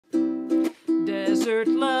desert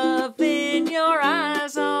love in your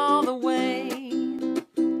eyes all the way.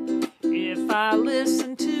 If I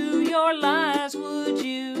listened to your lies, would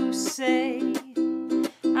you say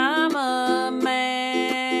I'm a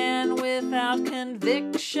man without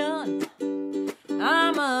conviction?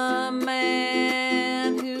 I'm a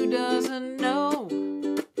man who doesn't know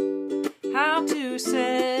how to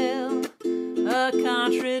sell a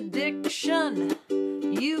contradiction.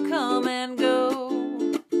 You come and go,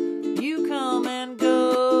 you come and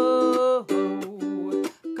go.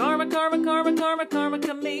 Karma, karma, karma, karma, karma,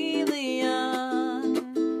 chameleon.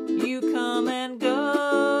 You come and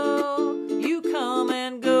go, you come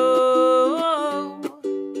and go.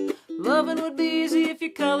 Loving would be easy if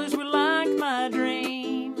your colors were like my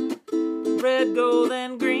dream. Red, gold,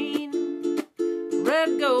 and green.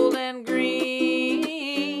 Red, gold, and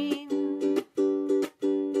green.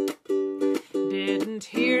 Didn't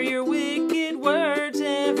hear your wicked words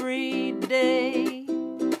every day,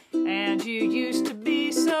 and you used to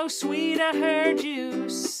be so sweet. I heard you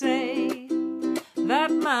say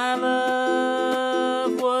that my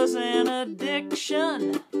love was an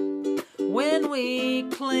addiction. When we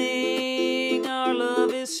cling, our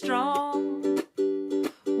love is strong.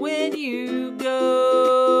 When you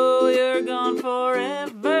go, you're gone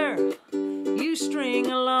forever. You string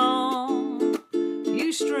along,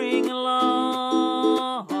 you string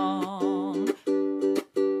along.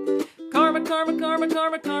 Karma, karma, karma,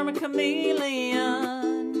 karma, karma,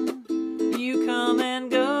 chameleon. You come and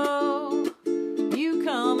go, you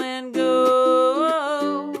come and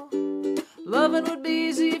go. Loving would be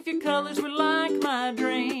easy if your colors were like my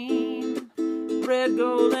dream. Red,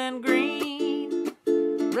 gold, and green.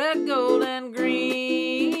 Red, gold, and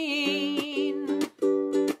green.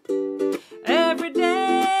 Every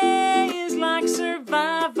day is like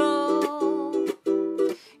survival.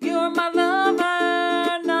 You're my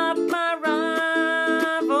lover, not my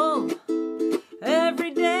rival.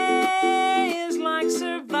 Every day is like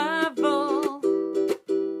survival.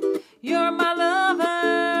 You're my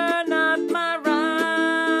lover, not my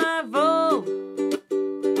rival.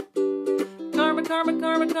 Karma, karma,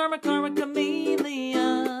 karma, karma, karma,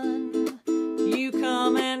 chameleon. You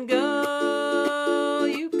come and go,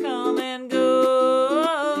 you come and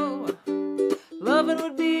go. Loving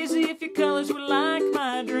would be easy if your colors were like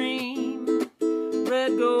my dream.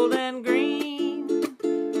 Red, gold, and green.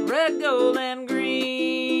 Red, gold, and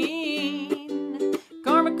green.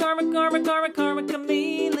 Karma, karma, karma, karma, karma.